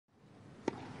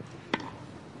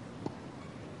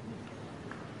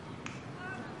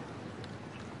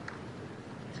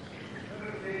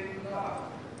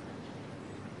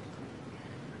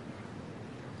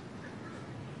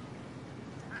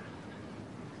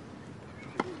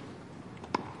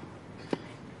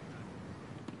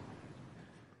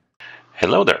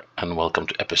Hello there, and welcome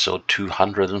to episode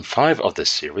 205 of this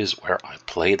series where I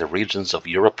play the regions of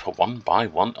Europe one by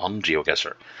one on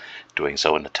GeoGuessr, doing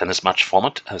so in a tennis match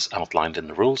format as outlined in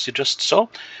the rules you just saw,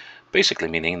 basically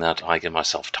meaning that I give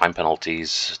myself time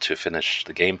penalties to finish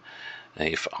the game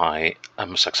if I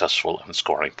am successful in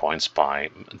scoring points by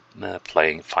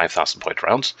playing 5,000 point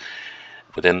rounds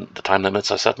within the time limits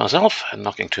I set myself and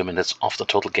knocking 2 minutes off the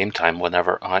total game time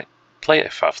whenever I play a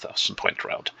 5,000 point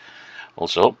round.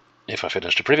 Also, if I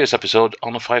finish the previous episode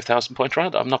on a 5,000 point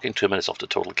round, I'm knocking 2 minutes off the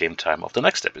total game time of the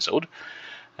next episode.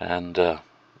 And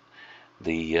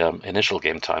the initial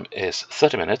game time is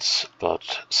 30 minutes,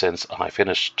 but since I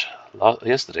finished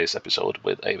yesterday's episode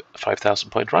with a 5,000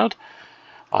 point round,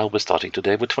 I'll be starting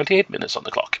today with 28 minutes on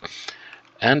the clock.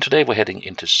 And today we're heading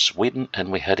into Sweden,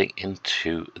 and we're heading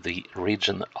into the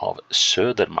region of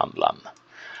Södermanland,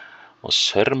 or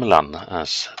Södermanland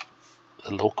as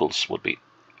the locals would be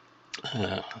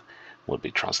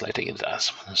translating it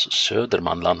as.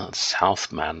 Södermanland,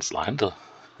 Southman's land,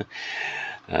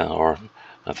 or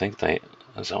I think they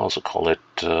also call it.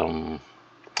 I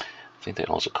think they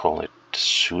also call it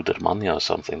Södermania or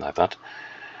something like that.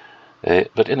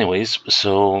 But anyways,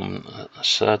 so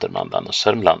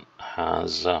Södermanland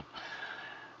has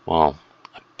well,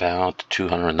 about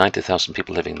 290,000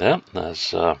 people living there.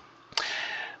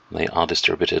 They are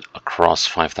distributed across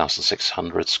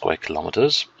 5,600 square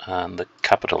kilometers, and the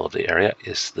capital of the area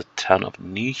is the town of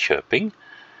Nyköping,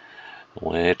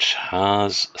 which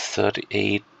has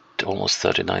 38, almost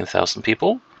 39,000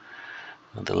 people.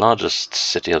 And the largest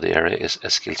city of the area is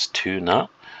Eskilstuna,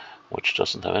 which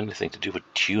doesn't have anything to do with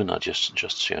tuna, just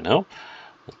so you know.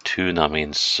 Tuna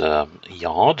means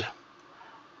yard,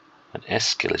 and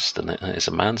Eskil is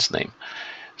a man's name.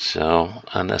 So,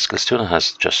 and Eskilstuna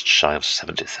has just shy of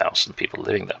 70,000 people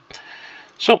living there.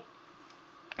 So,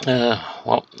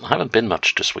 well, I haven't been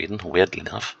much to Sweden, weirdly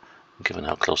enough, given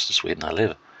how close to Sweden I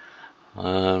live.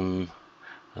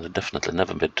 I've definitely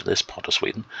never been to this part of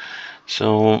Sweden.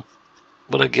 So,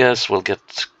 but I guess we'll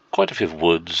get quite a few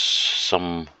woods,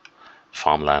 some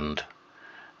farmland,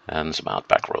 and some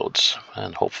outback roads,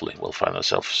 and hopefully we'll find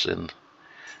ourselves in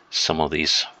some of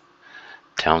these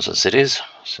towns and cities.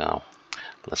 So,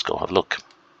 let's go have a look.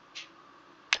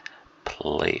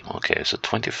 Play. Okay, so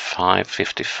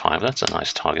 25:55. That's a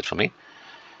nice target for me.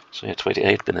 So yeah,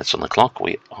 28 minutes on the clock.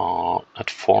 We are at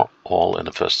 4-all in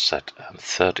the first set and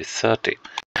 30-30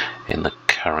 in the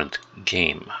current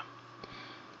game.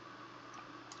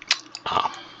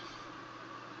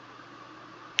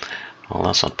 Well,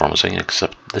 that's not promising,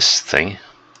 except this thing,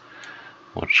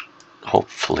 which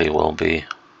hopefully will be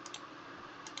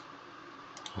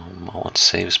what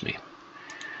saves me.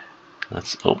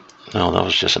 That's, oh, no, that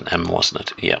was just an M, wasn't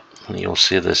it? Yeah, and you'll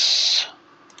see this,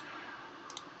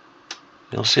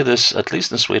 at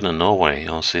least in Sweden and Norway,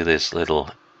 you'll see these little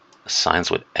signs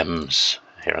with M's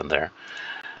here and there.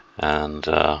 And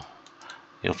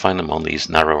you'll find them on these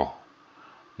narrow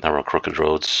crooked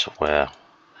roads where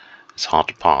it's hard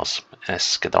to pass.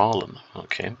 Eskedalen,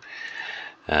 okay.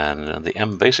 And the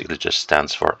M basically just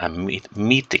stands for a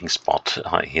meeting spot,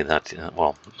 i.e. that,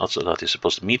 well, not so that you're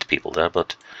supposed to meet people there,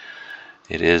 but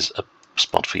it is a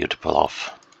spot for you to pull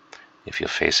off if you're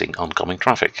facing oncoming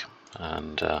traffic.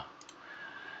 And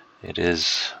it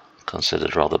is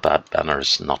considered rather bad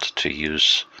manners not to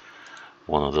use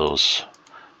one of those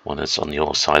when it's on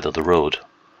your side of the road.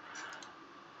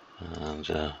 And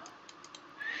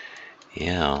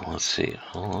yeah, let's see.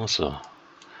 Oh, that's a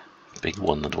big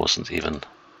one that wasn't even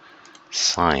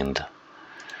signed.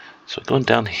 So going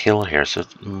downhill here, so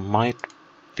it might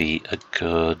be a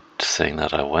good thing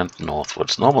that I went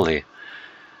northwards. Normally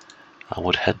I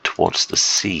would head towards the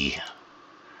sea,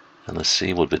 and the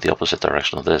sea would be the opposite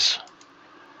direction of this.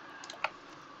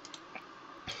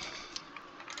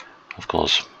 Of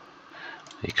course,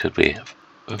 it could be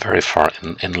very far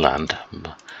inland,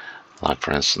 like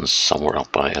for instance somewhere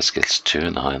up by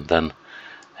Eskilstuna, and then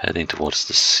heading towards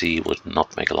the sea would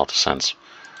not make a lot of sense.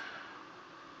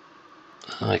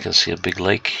 I can see a big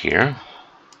lake here.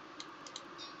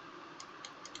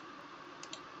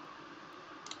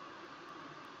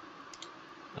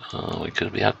 We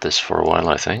could be at this for a while,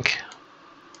 I think.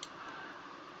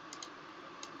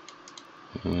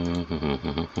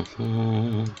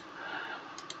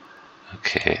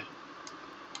 Okay.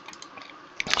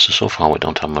 So far we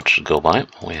don't have much to go by.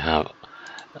 We have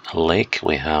a lake,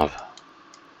 we have...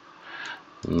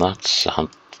 that's a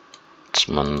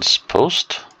huntsman's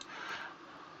post.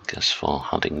 I guess for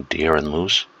hunting deer and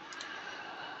moose.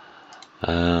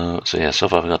 So yeah, so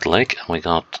far we got the lake, and we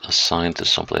got assigned to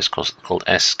some place called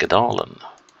Eskedalen.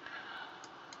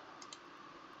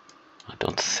 I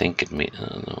don't think it means...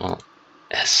 well,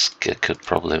 Eske could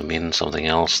probably mean something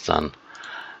else than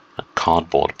a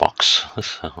cardboard box.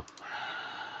 So,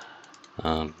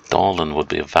 Dalen would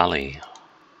be a valley.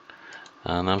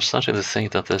 And I'm starting to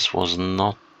think that this was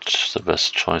not the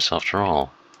best choice after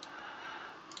all.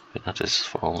 That is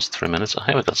for almost 3 minutes. Oh,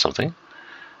 here we got something.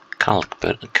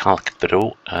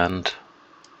 Kalkbro and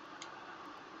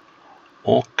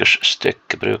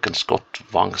Åkersstyckebruk and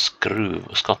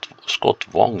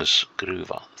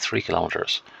Skottvångsgruva, 3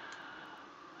 kilometers.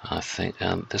 I think,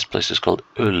 and this place is called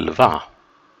Ulva.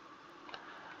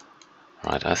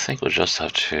 Right, I think we just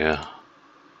have to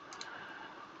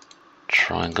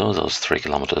try and go those 3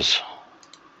 kilometers.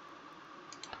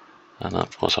 And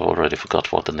of course I already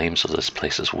forgot what the names of these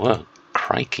places were.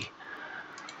 Crikey.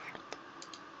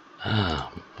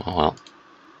 Oh well.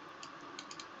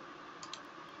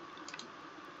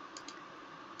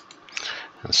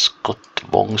 And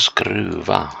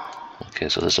Skottvångsgruva. Okay,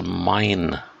 so there's a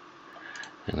mine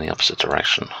in the opposite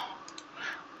direction.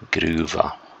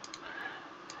 Gruva,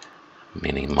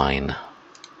 meaning mine.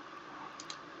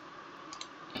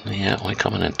 Yeah, we're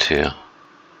coming into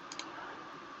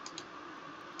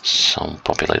some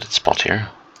populated spot here.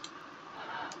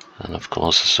 And of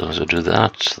course, as soon as we do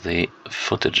that, the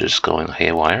footage is going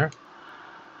haywire.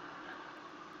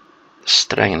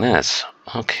 Strängnäs.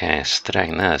 Okay,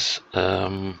 Strängnäs.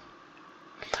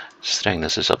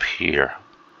 Strängnäs is up here.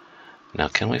 Now,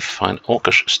 can we find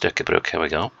Åkersstyckebruk? Here we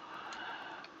go.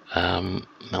 Now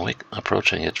we're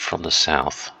approaching it from the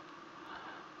south.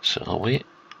 So are we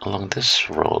along this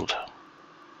road?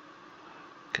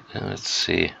 Let's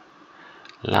see.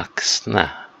 Laxne.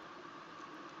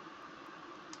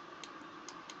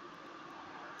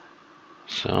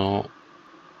 So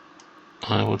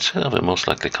I would say that we're most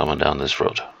likely coming down this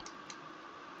road.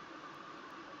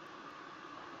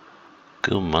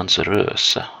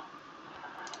 Gummansröse.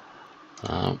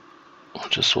 I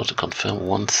just want to confirm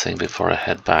one thing before I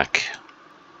head back.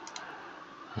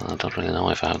 I don't really know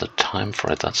if I have the time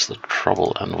for it, that's the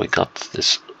trouble, and we got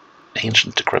this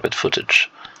ancient decrepit footage.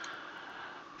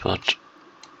 But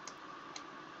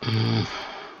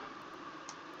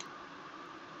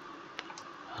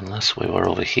unless we were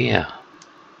over here.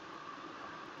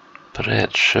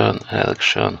 Bredsjön,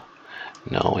 Älgsjön.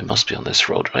 No, we must be on this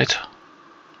road, right?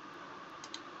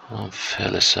 I'm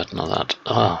fairly certain of that.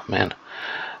 Oh, man.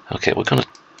 Okay, we're gonna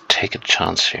take a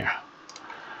chance here.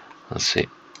 Let's see.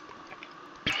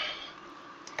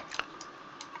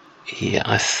 Yeah,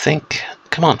 I think...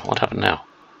 Come on, what happened now?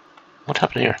 What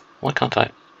happened here? Why can't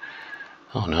I...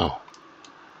 Oh, no.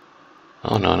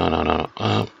 Oh,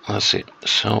 no. Let's see.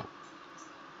 So,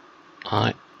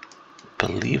 I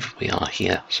believe we are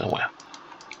here somewhere.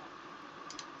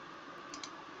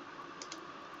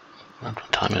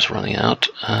 Time is running out,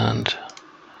 and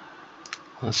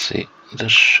let's see.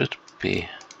 This should be...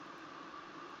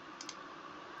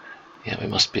 Yeah, we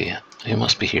must be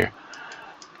here.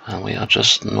 And we are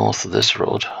just north of this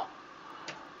road.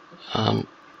 How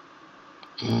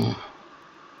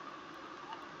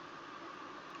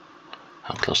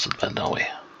close to the bend are we?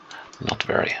 Not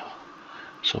very.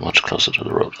 So much closer to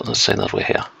the road. Let's say that we're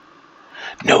here.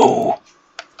 No!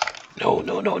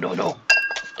 No.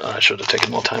 I should have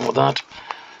taken more time with that.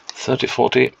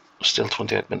 30:40, still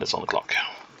 28 minutes on the clock.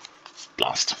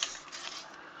 Blast.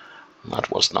 That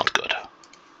was not good.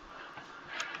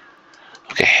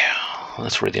 Okay,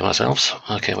 let's redeem ourselves.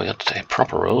 Okay, we got a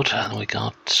proper road, and we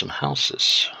got some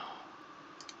houses.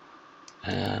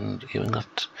 And even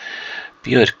got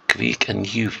Björkvik and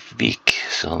Juvvik,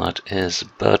 so that is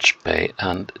Birch Bay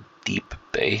and Deep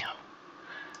Bay.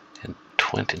 And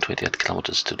 28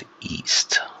 kilometers to the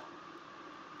east.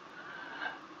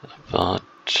 But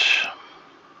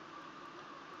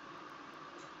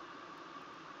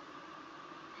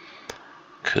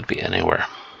could be anywhere.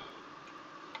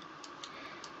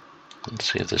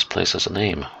 Let's see if this place has a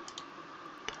name.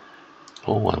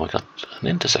 Oh, and we got an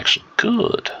intersection.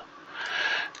 Good.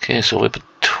 Okay, so we're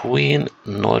between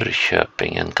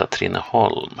Norrköping and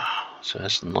Katrineholm. So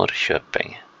that's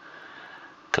Norrköping.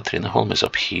 Katrineholm is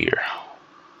up here.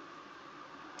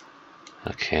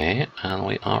 Okay, and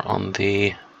we are on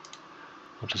the...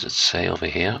 What does it say over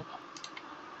here?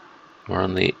 We're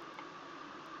on the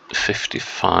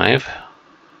 55.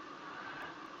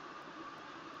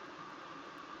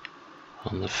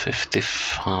 On the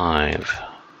 55.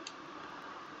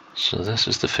 So this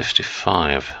is the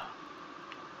 55.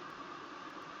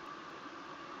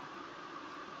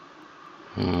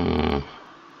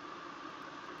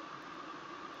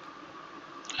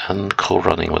 And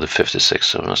co-running with the 56,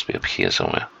 so it must be up here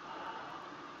somewhere.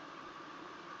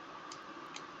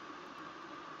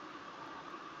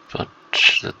 But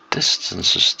the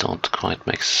distances don't quite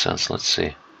make sense. Let's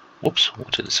see. Whoops,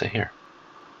 what did it say here?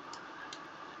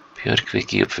 Björkvik,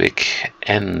 Djupvik,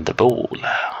 Endebol.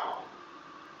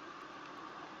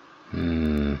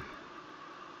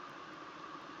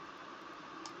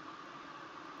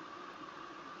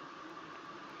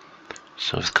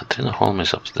 So if Katrineholm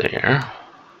is up there,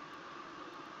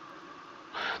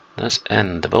 there's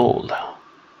Endebol.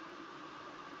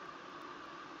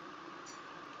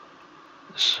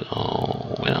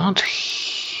 So we aren't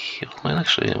here. Well,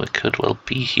 actually, we could well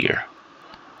be here.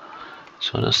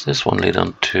 So does this one lead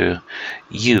on to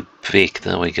Djupvik?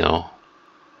 There we go.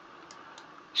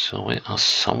 So we are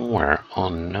somewhere. Oh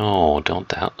no, don't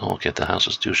the house. Okay, the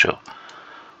houses do show.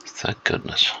 Thank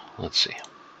goodness. Let's see.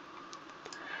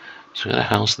 So we got a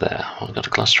house there. We got a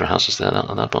cluster of houses there.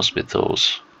 That must be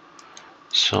those.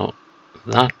 So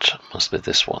that must be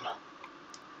this one.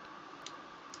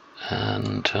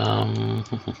 And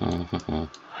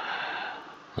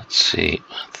let's see.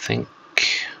 I think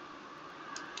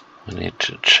we need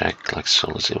to check. Like so.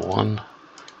 Let's see. 1,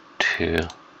 2,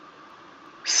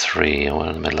 3. We're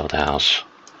in the middle of the house.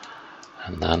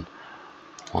 And then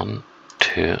 1,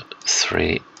 2,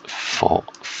 3, 4,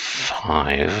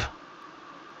 5.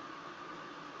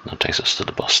 That takes us to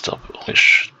the bus stop, which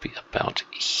should be about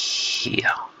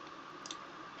here.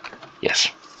 Yes.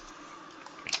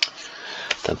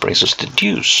 That brings us to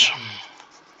Deuce.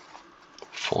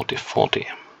 40:40.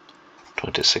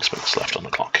 26 minutes left on the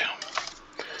clock.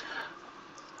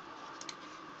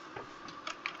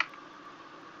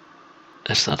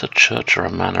 Is that a church or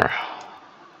a manor?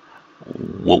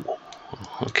 Whoa.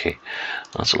 Okay,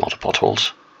 that's a lot of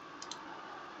potholes.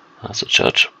 That's a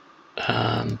church.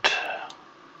 And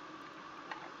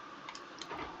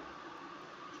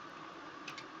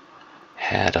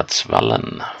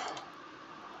Häradsvallen.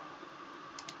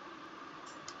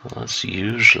 That's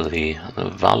usually, the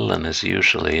Vallen is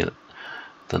usually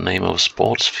the name of a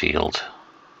sports field.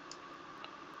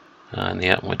 And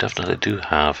yeah, we definitely do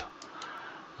have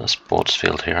a sports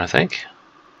field here, I think.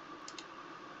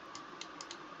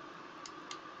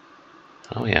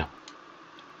 Oh yeah.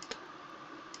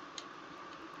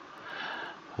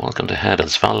 Welcome to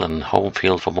Häradsvallen, home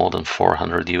field for more than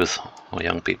 400 youth or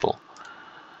young people.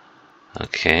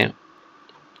 Okay.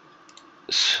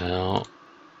 So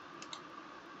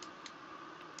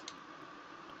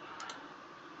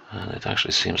and it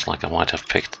actually seems like I might have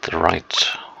picked the right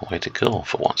way to go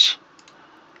for once.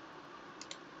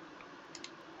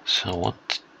 So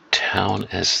what town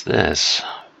is this?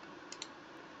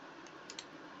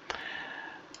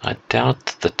 I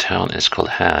doubt the town is called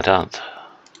Härad.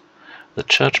 The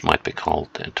church might be called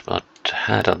it, but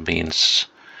Härad means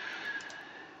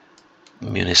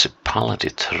municipality.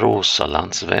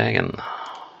 Södermanlandsvägen.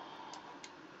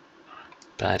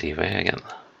 Bergvägen.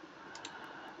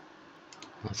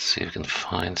 Let's see if we can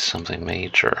find something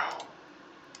major.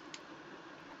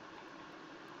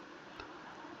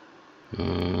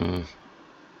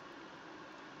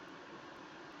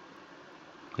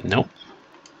 Nope.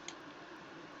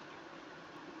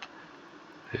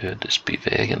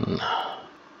 Ödesbyvägen.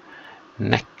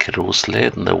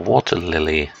 Näckrosläden, the water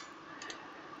lily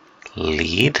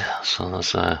lead. So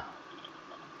there's a...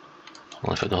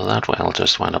 Well, if I go that way, I'll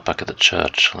just wind up back at the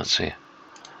church. Let's see.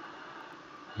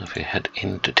 If we head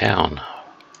into town.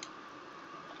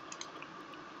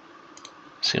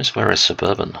 Seems very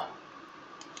suburban.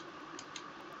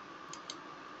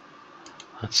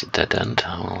 That's a dead end.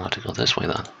 I'll have to go this way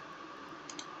then.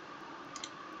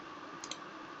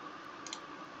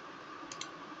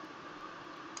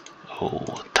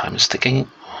 Oh, time is ticking.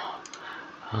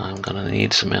 I'm gonna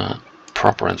need some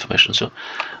proper information. So,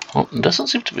 well, it doesn't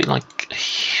seem to be like a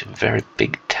very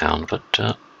big town,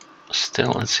 but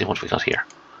still, let's see what we got here.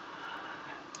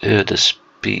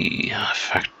 Ödesby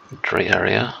factory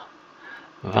area.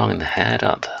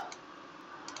 Vagnhärad.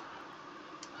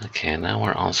 Okay, now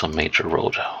we're on some major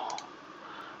road.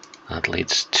 That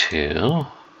leads to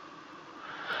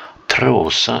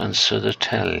Trosa and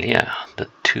Södertälje, the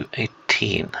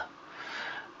 218.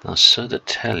 Now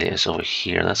Södertälje is over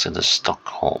here, that's in the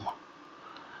Stockholm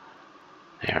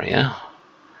area.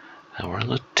 And we're on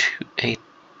the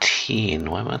 218,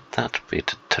 where might that be?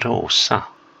 To Trosa.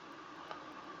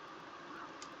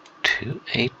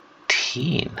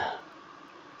 218.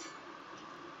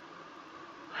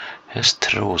 Here's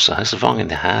Trosa, here's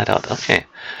Vagnhärad, okay.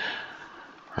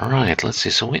 Right, let's see,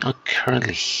 so we are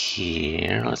currently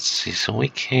here. Let's see, so we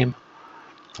came...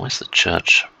 Where's the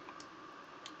church?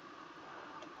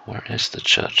 Where is the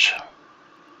church?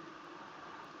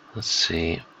 Let's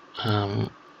see.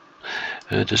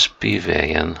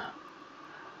 Ödesbyvägen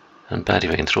and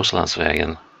Bergvägen,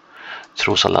 Trosalandsvägen.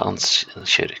 Södermanlands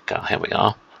kyrka. Here we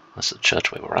are. That's the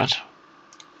church we were at.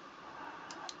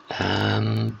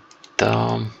 And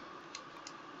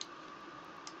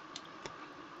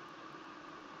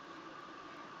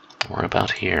we're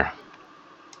about here.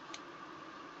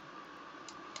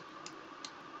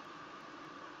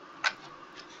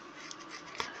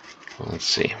 Let's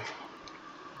see.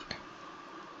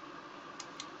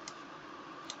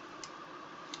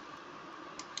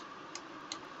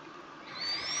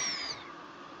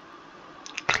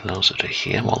 Closer to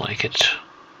here, more like it.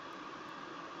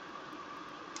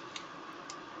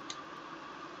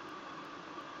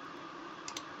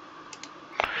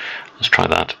 Let's try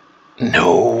that.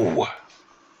 No!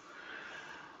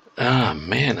 Ah,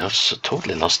 man, I've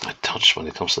totally lost my touch when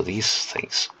it comes to these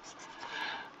things.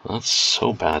 That's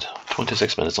so bad.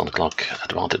 26 minutes on the clock,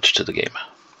 advantage to the game.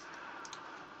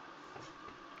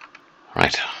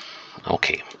 Right,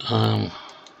 okay.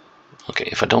 Okay,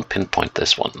 if I don't pinpoint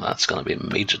this one, that's going to be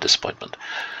a major disappointment.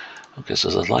 Okay, so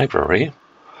there's a library.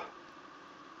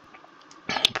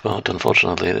 But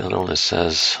unfortunately, it only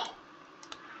says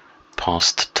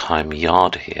pastime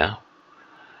yard here.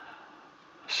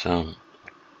 So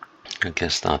I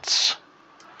guess that's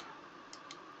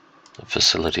a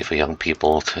facility for young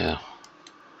people to,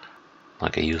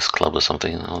 like a youth club or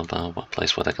something, a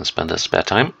place where they can spend their spare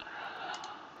time.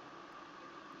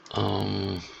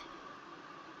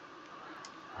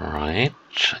 Right,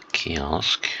 a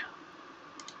kiosk.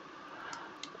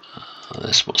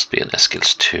 This must be an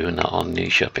Eskilstuna or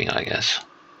Nyköping, I guess.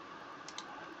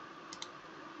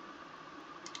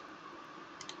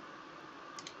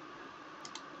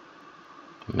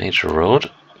 Major road.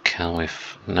 Can we?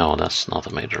 No, that's not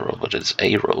a major road, but it's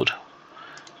a road.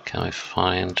 Can we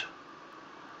find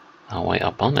our way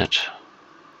up on it?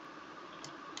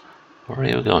 Where are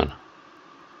you going?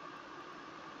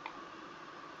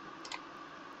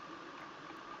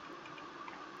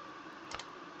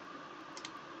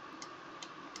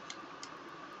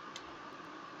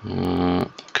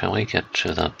 Can we get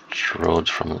to that road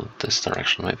from this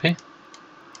direction, maybe?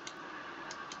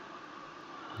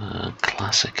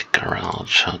 Classic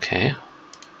garage, okay.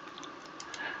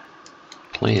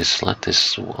 Please let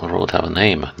this road have a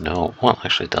name. No, well,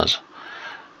 actually it does.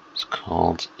 It's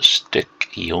called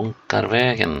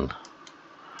Stykkjunkarvägen.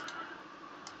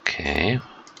 Okay.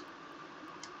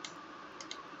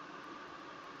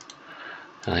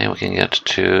 And here we can get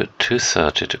to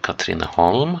 2:30 to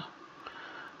Katrineholm.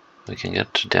 We can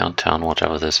get to downtown,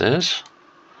 whatever this is.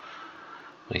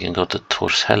 We can go to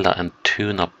Torshälla and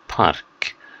Tuna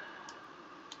Park.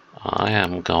 I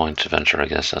am going to venture a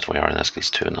guess that we are in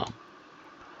Eskilstuna.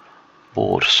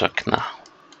 Borsökna.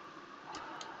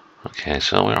 Okay,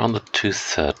 so we're on the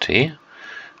 2:30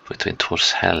 between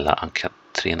Torshälla and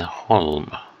Katrineholm.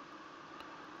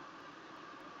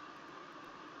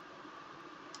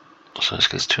 So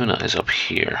Eskilstuna is up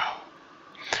here.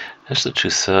 There's the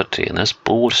 2:30 and there's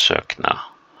Borsökna.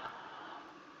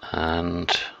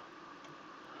 And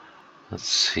let's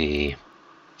see.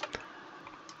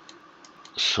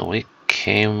 So we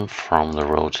came from the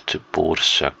road to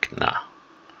Borsökna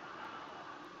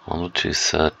on the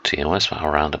 2:30. And where's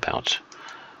our roundabout?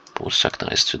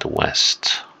 Borsökna is to the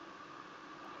west.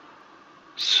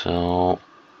 So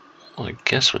I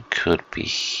guess we could be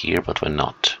here, but we're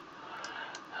not.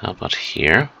 How about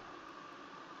here?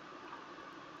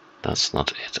 That's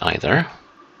not it either.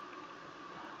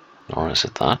 Nor is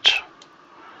it that.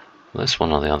 This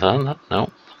one on the other hand, no,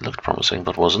 looked promising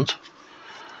but wasn't.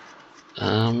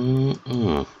 Let's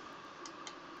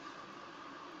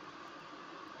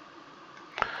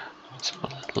have a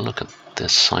little look at the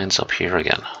signs up here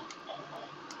again.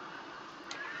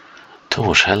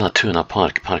 Torshälla, Tuna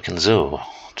Park, Park and Zoo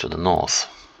to the north.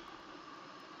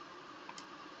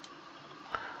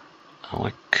 Oh,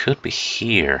 it could be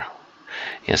here.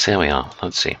 Yes, here we are.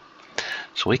 Let's see.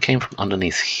 So we came from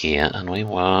underneath here and we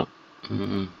were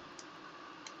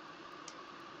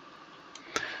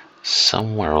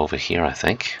somewhere over here, I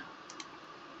think.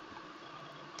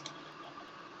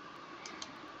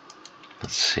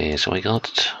 Let's see. So we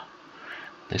got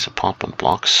these apartment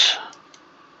blocks.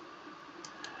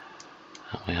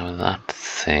 And we have that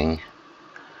thing.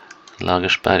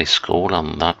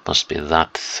 Lagersbergsskolan, that must be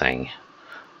that thing.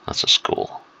 That's a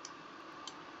school.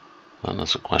 And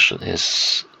that's the question,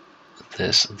 is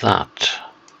this that?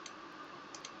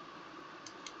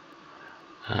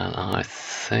 And I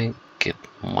think it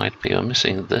might be, I'm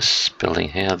missing this building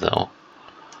here though.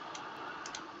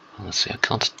 Let's see, I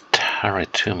can't tarry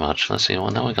too much. Let's see, well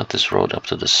now we got this road up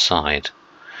to the side.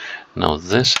 No,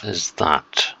 this is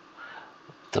that.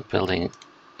 The building,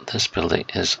 this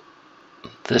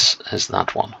is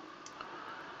that one.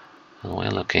 And we're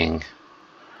looking,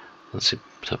 let's see,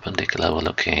 perpendicular, we're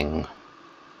looking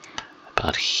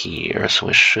about here, so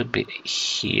we should be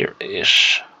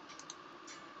here-ish.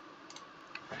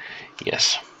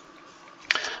 Yes.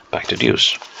 Back to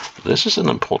deuce. This is an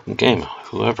important game.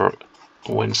 Whoever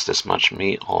wins this match,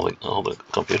 me or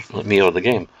the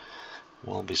game,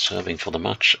 will be serving for the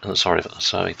match. Sorry,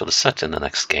 serving for the set in the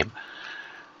next game.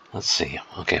 Let's see.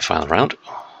 Okay, final round.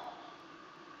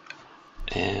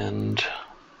 And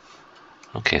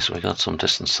okay, so we got some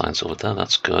distance signs over there.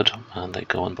 That's good, and they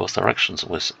go in both directions,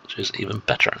 which is even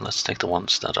better. Let's take the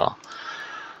ones that are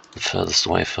the furthest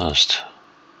away first.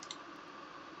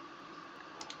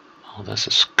 Oh, this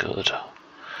is good.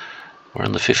 We're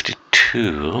in the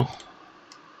 52.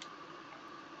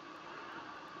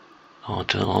 Oh,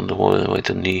 on the way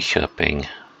to Nyköping,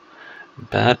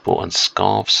 Badbo and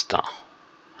Skavsta.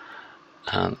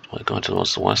 And we're going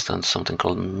towards the west end, something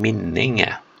called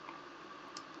Minninge.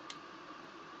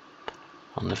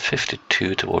 On the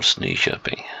 52 towards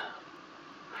Nyköping.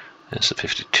 There's the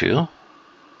 52.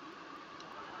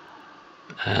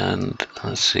 And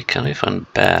let's see, can we find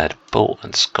Badbo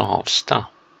and Skavsta?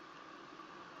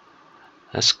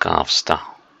 There's Skavsta.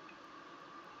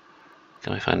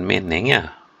 Can we find Minninge?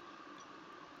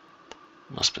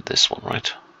 Must be this one,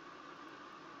 right?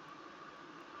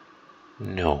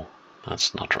 No,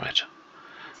 that's not right.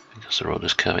 Because the road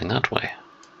is curving that way.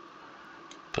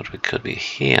 But we could be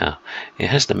here. It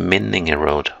has the Minninge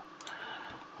road.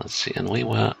 Let's see, and we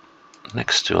were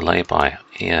next to a lay-by.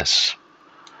 Yes.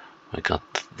 We got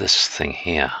this thing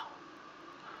here.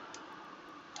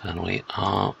 And we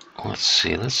are, let's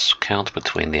see, let's count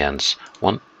between the ends.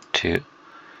 1, 2,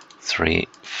 3,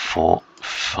 4,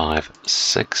 5,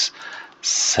 6,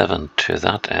 7 to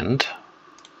that end.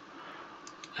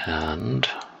 And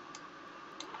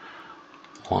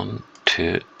 1,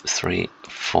 2, 3,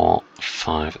 4,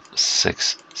 5,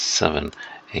 6, 7,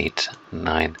 8,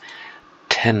 9,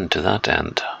 10 to that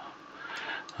end.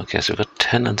 Okay, so we've got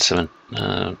 10 and 7,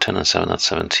 that's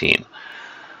 17.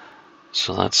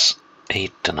 So that's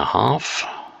 8.5.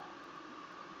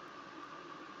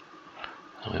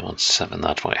 And we want 7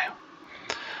 that way.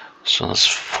 So that's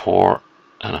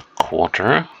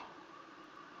 4.25.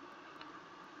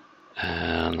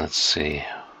 And let's see.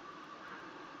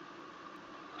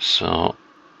 So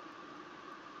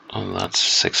that's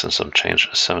 6 and some change.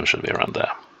 7 should be around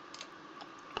there.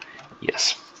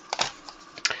 Yes.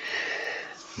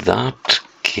 That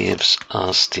gives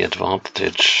us the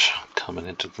advantage coming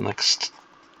into the next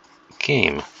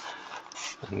game.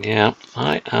 And yeah,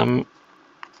 I am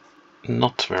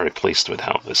not very pleased with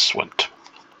how this went.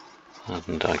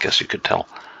 And I guess you could tell.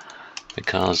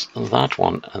 Because that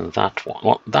one and that one,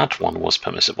 well, that one was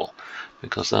permissible.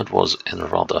 Because that was in a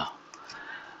rather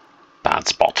bad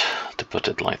spot, to put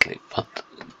it lightly. But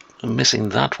missing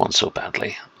that one so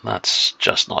badly, that's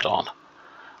just not on.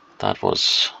 That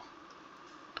was...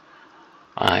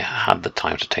 I had the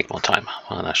time to take more time,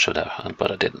 and I should have,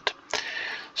 but I didn't.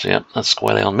 So yeah, that's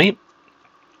squarely on me.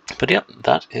 But yeah,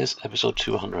 that is episode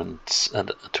 205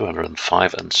 and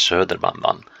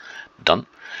Södermanlands done.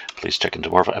 Please check in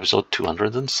tomorrow for episode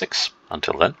 206.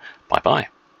 Until then, bye-bye.